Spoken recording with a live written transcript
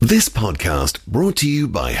This podcast brought to you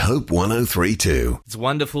by Hope 103.2. It's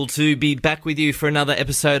wonderful to be back with you for another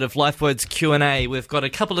episode of LifeWords Q&A. We've got a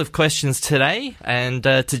couple of questions today, and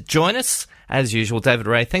to join us, as usual, David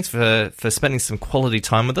Ray, thanks for spending some quality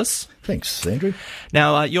time with us. Thanks, Andrew.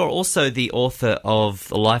 Now, you're also the author of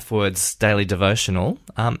the LifeWords Daily Devotional.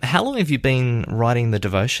 How long have you been writing the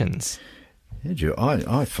devotions? Andrew,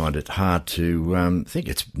 I find it hard to think.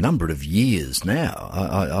 It's a number of years now.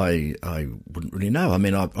 I wouldn't really know. I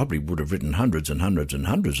mean, I probably would have written hundreds and hundreds and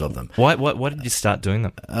hundreds of them. Why did you start doing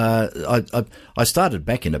them? I started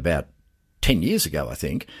back in about 10 years ago, I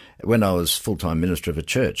think, when I was full-time minister of a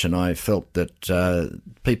church, and I felt that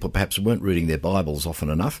people perhaps weren't reading their Bibles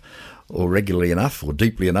often enough, or regularly enough, or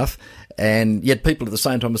deeply enough, and yet people at the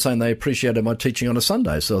same time were saying they appreciated my teaching on a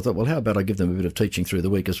Sunday. So I thought, well, how about I give them a bit of teaching through the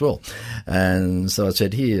week as well? And so I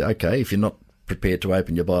said, here, okay, if you're not prepared to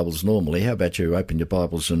open your Bibles normally, how about you open your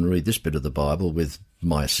Bibles and read this bit of the Bible with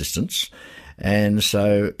my assistance? And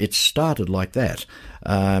so it started like that,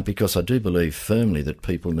 because I do believe firmly that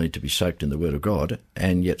people need to be soaked in the Word of God,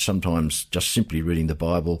 and yet sometimes just simply reading the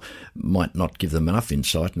Bible might not give them enough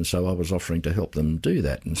insight, and so I was offering to help them do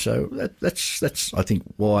that. And so that's I think,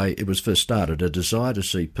 why it was first started, a desire to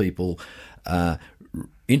see people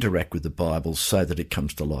interact with the Bible so that it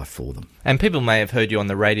comes to life for them. And people may have heard you on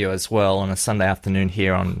the radio as well on a Sunday afternoon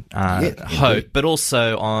here on Hope, indeed. but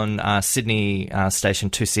also on Sydney station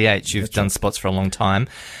 2CH. You've done spots for a long time.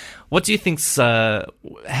 What do you think's, how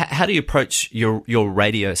do you approach your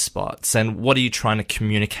radio spots, and what are you trying to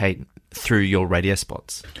communicate through your radio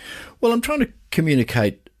spots? Well, I'm trying to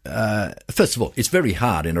communicate, first of all, it's very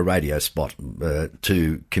hard in a radio spot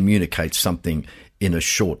to communicate something in a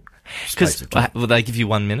short space of time. Will they give you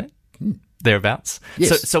 1 minute? Thereabouts?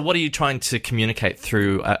 Yes. So what are you trying to communicate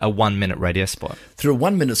through a 1 minute radio spot? Through a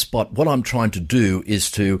 1 minute spot, what I'm trying to do is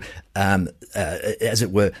to, as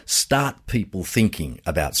it were, start people thinking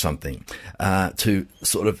about something. To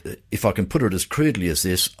sort of, if I can put it as crudely as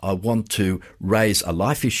this, I want to raise a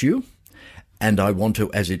life issue, and I want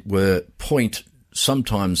to, as it were, point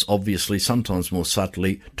sometimes obviously, sometimes more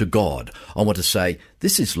subtly, to God. I want to say,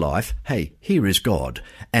 this is life, hey, here is God,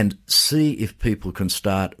 and see if people can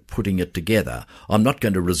start putting it together. I'm not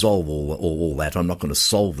going to resolve all that. I'm not going to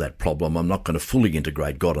solve that problem. I'm not going to fully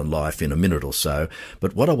integrate God and life in a minute or so.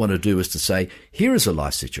 But what I want to do is to say, here is a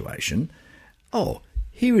life situation. Oh,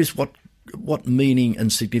 here is what meaning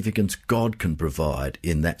and significance God can provide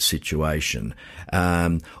in that situation.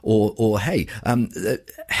 Or hey,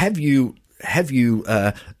 have you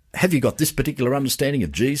got this particular understanding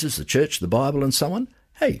of Jesus, the church, the Bible, and so on?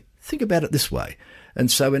 Hey, think about it this way. And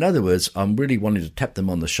so, in other words, I'm really wanting to tap them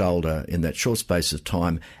on the shoulder in that short space of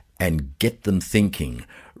time and get them thinking.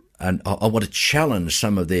 And I want to challenge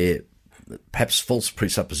some of their perhaps false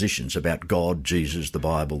presuppositions about God, Jesus, the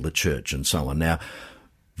Bible, the church, and so on. Now,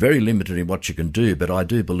 very limited in what you can do, but I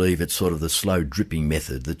do believe it's sort of the slow dripping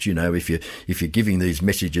method that, you know, if you're giving these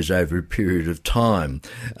messages over a period of time,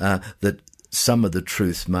 that some of the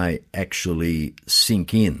truth may actually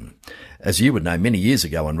sink in. As you would know, many years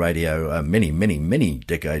ago on radio, many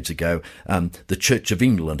decades ago, the Church of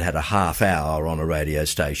England had a half hour on a radio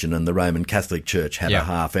station, and the Roman Catholic Church had a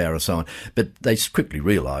half hour and so on. But they quickly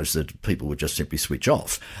realised that people would just simply switch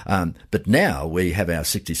off. But now we have our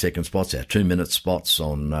 60-second spots, our 2-minute spots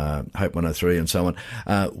on Hope 103 and so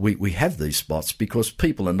on. We have these spots because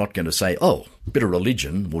people are not going to say, oh, bit of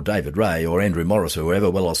religion, or David Ray or Andrew Morris or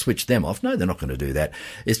whoever, well, I'll switch them off. No, they're not going to do that.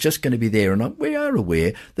 It's just going to be there, and we are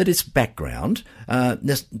aware that it's background.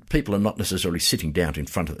 People are not necessarily sitting down in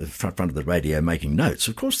front of the radio making notes.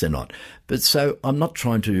 Of course they're not. But so I'm not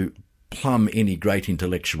trying to plumb any great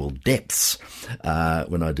intellectual depths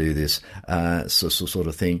when I do this sort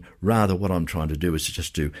of thing. Rather, what I'm trying to do is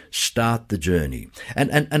just to start the journey.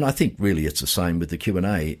 And I think really it's the same with the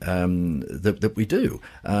Q&A that we do.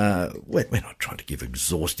 We're not trying to give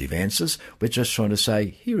exhaustive answers. We're just trying to say,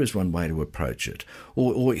 here is one way to approach it.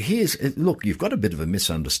 Or look, you've got a bit of a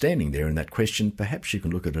misunderstanding there in that question. Perhaps you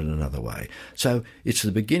can look at it another way. So it's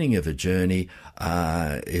the beginning of a journey.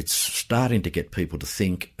 It's starting to get people to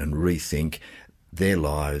think and rethink their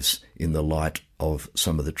lives in the light of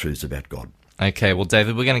some of the truths about God. Okay, well,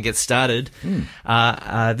 David, we're going to get started.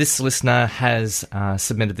 This listener has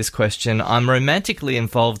submitted this question. I'm romantically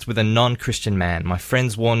involved with a non-Christian man. My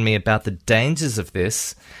friends warned me about the dangers of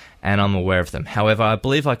this, and I'm aware of them. However, I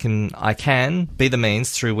believe I can be the means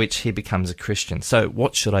through which he becomes a Christian. So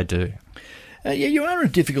what should I do? Yeah, you are in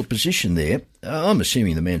a difficult position there. I'm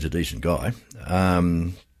assuming the man's a decent guy.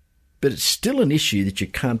 But it's still an issue that you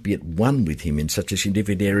can't be at one with him in such a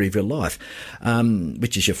significant area of your life,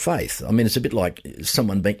 which is your faith. I mean, it's a bit like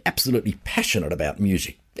someone being absolutely passionate about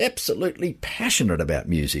music, absolutely passionate about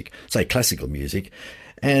music, say classical music,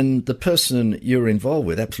 and the person you're involved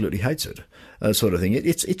with absolutely hates it, sort of thing.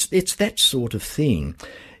 It's that sort of thing.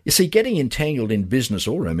 You see, getting entangled in business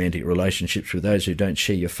or romantic relationships with those who don't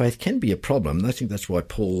share your faith can be a problem. And I think that's why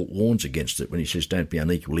Paul warns against it when he says don't be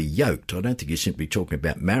unequally yoked. I don't think he's simply talking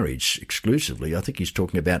about marriage exclusively. I think he's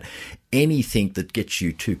talking about anything that gets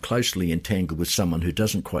you too closely entangled with someone who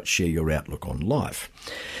doesn't quite share your outlook on life.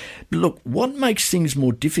 But look, what makes things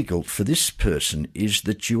more difficult for this person is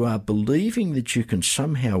that you are believing that you can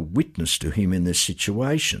somehow witness to him in this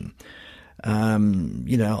situation.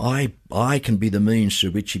 I can be the means through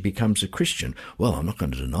which he becomes a Christian. Well, I'm not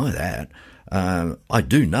going to deny that. I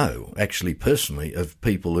do know, actually, personally, of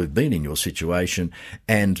people who've been in your situation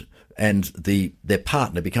and their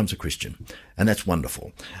partner becomes a Christian, and that's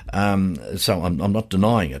wonderful. So I'm not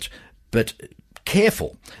denying it, but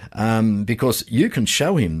careful, because you can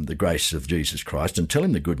show him the grace of Jesus Christ and tell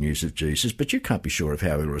him the good news of Jesus, but you can't be sure of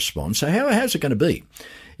how he'll respond. So how's it going to be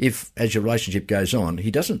if, as your relationship goes on, he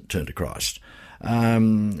doesn't turn to Christ?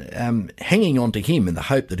 Hanging on to him in the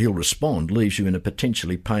hope that he'll respond leaves you in a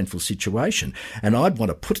potentially painful situation. And I'd want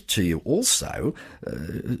to put it to you also,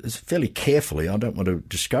 fairly carefully, I don't want to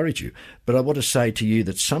discourage you, but I want to say to you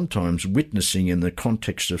that sometimes witnessing in the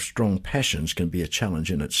context of strong passions can be a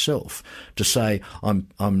challenge in itself. To say, I'm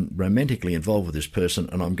romantically involved with this person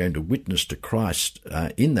and I'm going to witness to Christ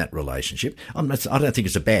in that relationship, I don't think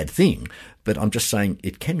it's a bad thing, but I'm just saying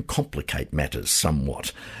it can complicate matters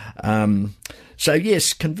somewhat. So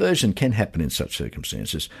yes, conversion can happen in such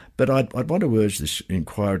circumstances, but I'd want to urge this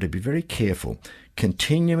inquirer to be very careful.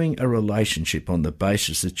 Continuing a relationship on the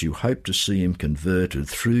basis that you hope to see him converted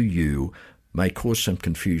through you may cause some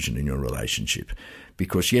confusion in your relationship.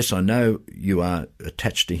 Because yes, I know you are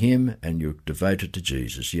attached to him and you're devoted to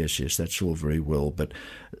Jesus. Yes, that's all very well, but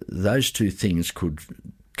those two things could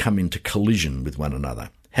come into collision with one another.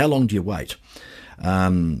 How long do you wait?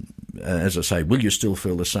 As I say, will you still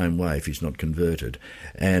feel the same way if he's not converted?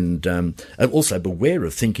 And also beware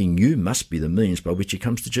of thinking you must be the means by which he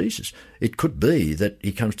comes to Jesus. It could be that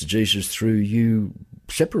he comes to Jesus through you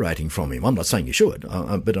separating from him. I'm not saying you should,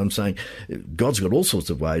 but I'm saying God's got all sorts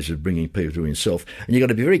of ways of bringing people to himself, and you've got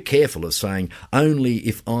to be very careful of saying, only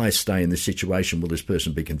if I stay in this situation will this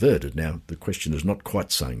person be converted. Now, the question is not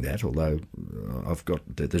quite saying that, although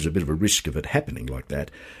there's a bit of a risk of it happening like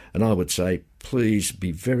that, and I would say, please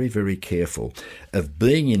be very, very careful of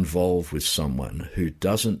being involved with someone who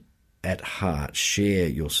doesn't at heart share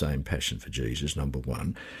your same passion for Jesus, number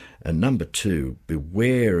one. And number two,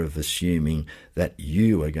 beware of assuming that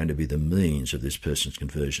you are going to be the means of this person's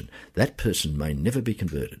conversion. That person may never be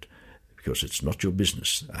converted because it's not your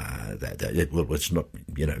business. It's not,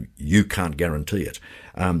 you can't guarantee it.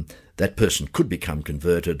 That person could become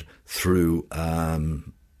converted through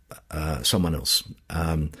someone else.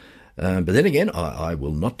 But then again, I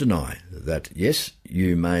will not deny that, yes,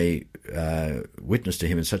 you may witness to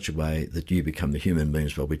him in such a way that you become the human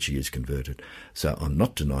means by which he is converted. So I'm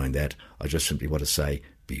not denying that. I just simply want to say,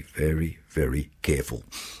 be very, very careful.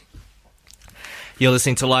 You're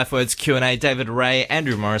listening to Life Words Q&A. David Ray,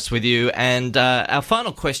 Andrew Morris with you. And our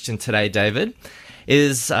final question today, David,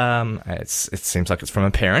 is, it seems like it's from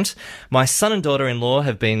a parent. My son and daughter-in-law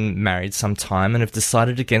have been married some time and have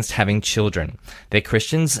decided against having children. They're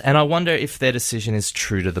Christians, and I wonder if their decision is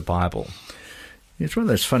true to the Bible. It's one of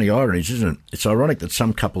those funny ironies, isn't it? It's ironic that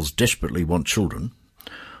some couples desperately want children,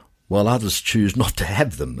 while others choose not to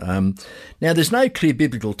have them. Now, there's no clear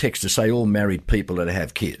biblical text to say all married people are to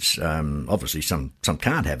have kids. Obviously, some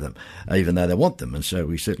can't have them, even though they want them, and so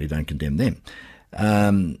we certainly don't condemn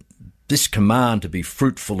them. This command to be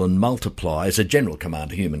fruitful and multiply is a general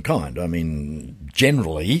command to humankind. I mean,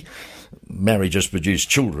 generally, marriages produce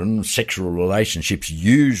children. Sexual relationships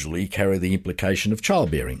usually carry the implication of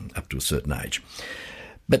childbearing up to a certain age.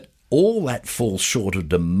 But all that falls short of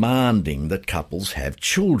demanding that couples have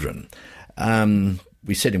children.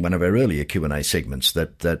 We said in one of our earlier Q&A segments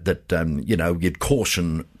that you'd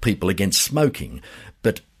caution people against smoking,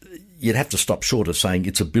 but you'd have to stop short of saying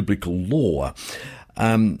it's a biblical law.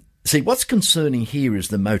 See, what's concerning here is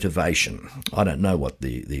the motivation. I don't know what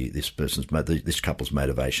this couple's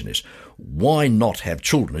motivation is. Why not have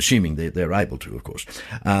children, assuming they're able to, of course?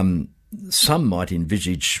 Some might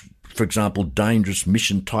envisage, for example, dangerous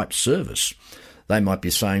mission-type service. They might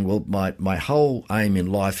be saying, well, my whole aim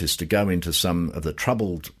in life is to go into some of the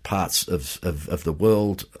troubled parts of the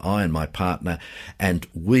world, I and my partner, and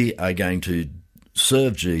we are going to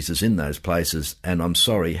serve Jesus in those places, and I'm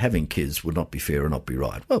sorry, having kids would not be fair and not be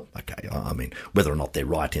right. Well, okay, I mean, whether or not they're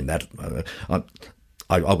right in that,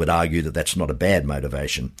 I would argue that that's not a bad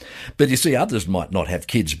motivation. But you see, others might not have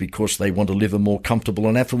kids because they want to live a more comfortable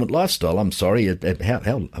and affluent lifestyle. I'm sorry,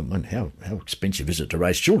 how expensive is it to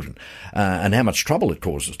raise children? And how much trouble it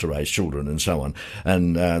causes to raise children and so on.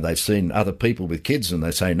 And they've seen other people with kids and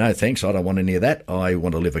they say, no thanks, I don't want any of that. I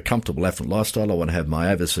want to live a comfortable, affluent lifestyle. I want to have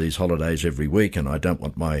my overseas holidays every week and I don't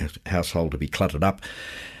want my household to be cluttered up.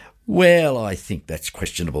 Well, I think that's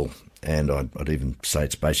questionable. And I'd even say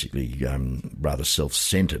it's basically rather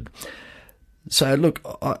self-centred. So, look,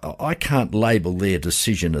 I can't label their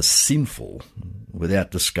decision as sinful without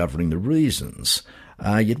discovering the reasons.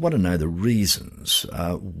 You'd want to know the reasons.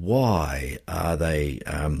 Why are they?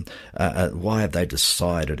 Why have they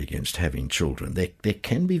decided against having children? There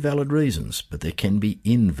can be valid reasons, but there can be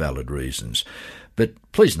invalid reasons. But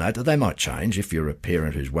please note that they might change. If you're a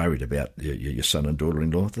parent who's worried about your son and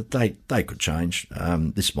daughter-in-law, that they could change.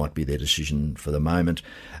 This might be their decision for the moment.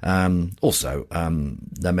 Also,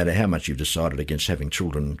 no matter how much you've decided against having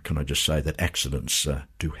children, can I just say that accidents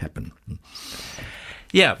do happen?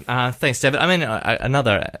 Yeah, thanks, David. I mean,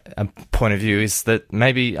 another point of view is that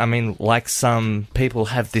maybe, like some people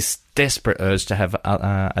have this desperate urge to have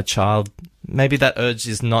a child, maybe that urge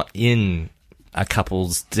is not in a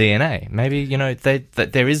couple's DNA. Maybe,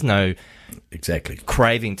 that there is no exactly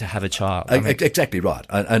craving to have a child. Exactly right.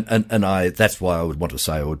 And that's why I would want to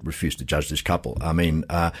say I would refuse to judge this couple. And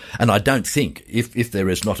I don't think if there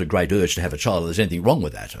is not a great urge to have a child, there's anything wrong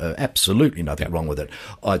with that. Absolutely nothing wrong with it.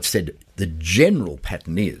 I'd said the general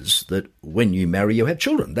pattern is that when you marry, you have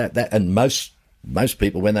children. And most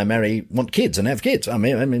people, when they marry, want kids and have kids.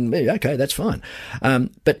 Okay, that's fine.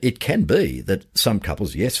 But it can be that some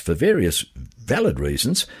couples, yes, for various valid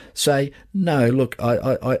reasons, say, no, look,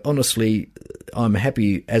 I honestly, I'm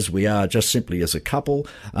happy as we are, just simply as a couple.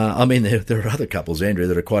 There are other couples, Andrew,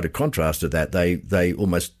 that are quite a contrast to that. They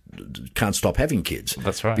almost can't stop having kids.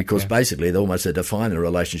 That's right. Because basically they almost define a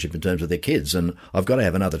relationship in terms of their kids, and I've got to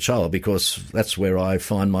have another child because that's where I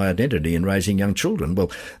find my identity in raising young children.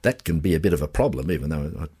 Well, that can be a bit of a problem, even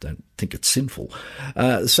though I don't think it's sinful.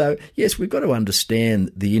 So, yes, we've got to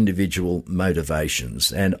understand the individual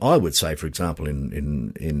motivations. And I would say, for example,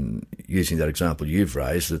 in using that example you've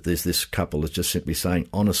raised, that there's this couple that's just simply saying,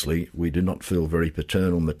 honestly, we do not feel very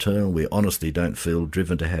paternal, maternal. We honestly don't feel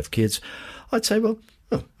driven to have kids. I'd say, well,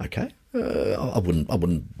 oh, okay. I wouldn't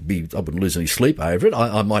lose any sleep over it.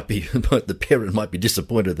 I might be, the parent might be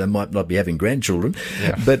disappointed they might not be having grandchildren,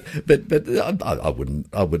 but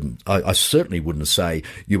I certainly wouldn't say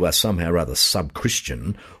you are somehow rather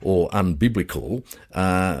sub-Christian or unbiblical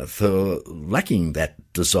for lacking that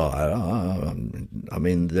desire.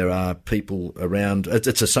 There are people around.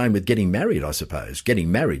 It's the same with getting married, I suppose.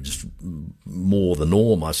 Getting married's more the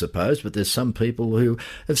norm, I suppose, but there's some people who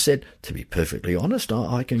have said, to be perfectly honest,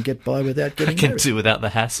 I can get by without getting married. I can do without the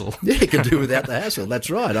hassle. Yeah, you can do without the hassle. That's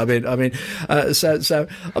right. Look,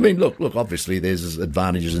 obviously there's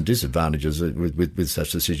advantages and disadvantages with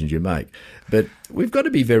such decisions you make. But we've got to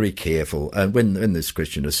be very careful. And when this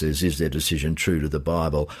questioner says, is their decision true to the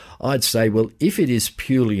Bible? I'd say, well, if it is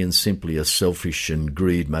purely and simply a selfish and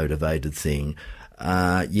greed-motivated thing,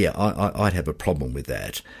 I'd have a problem with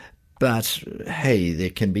that. But, hey, there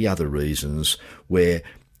can be other reasons where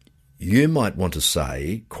you might want to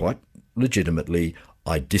say, quite legitimately,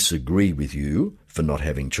 I disagree with you for not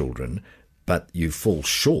having children, but you fall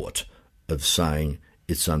short of saying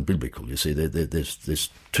it's unbiblical. You see, there's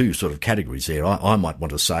two sort of categories there. I might want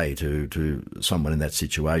to say to someone in that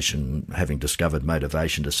situation, having discovered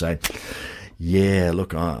motivation, to say, yeah,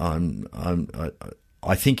 look,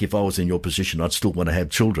 I think if I was in your position, I'd still want to have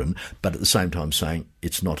children, but at the same time saying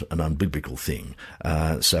it's not an unbiblical thing.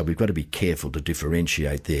 So we've got to be careful to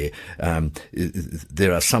differentiate there.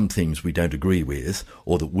 There are some things we don't agree with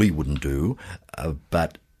or that we wouldn't do,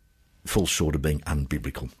 but fall short of being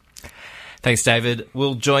unbiblical. Thanks, David.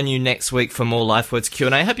 We'll join you next week for more LifeWords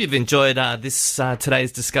Q&A. I hope you've enjoyed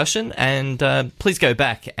today's discussion, and please go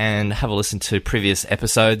back and have a listen to previous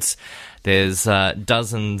episodes. There's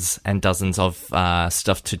dozens and dozens of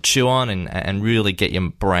stuff to chew on and really get your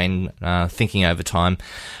brain thinking over time,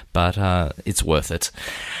 but it's worth it.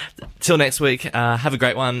 Till next week, have a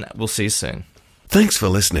great one. We'll see you soon. Thanks for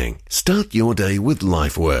listening. Start your day with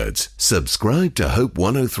LifeWords. Subscribe to Hope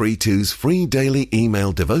 1032's free daily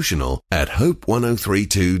email devotional at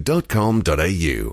hope1032.com.au.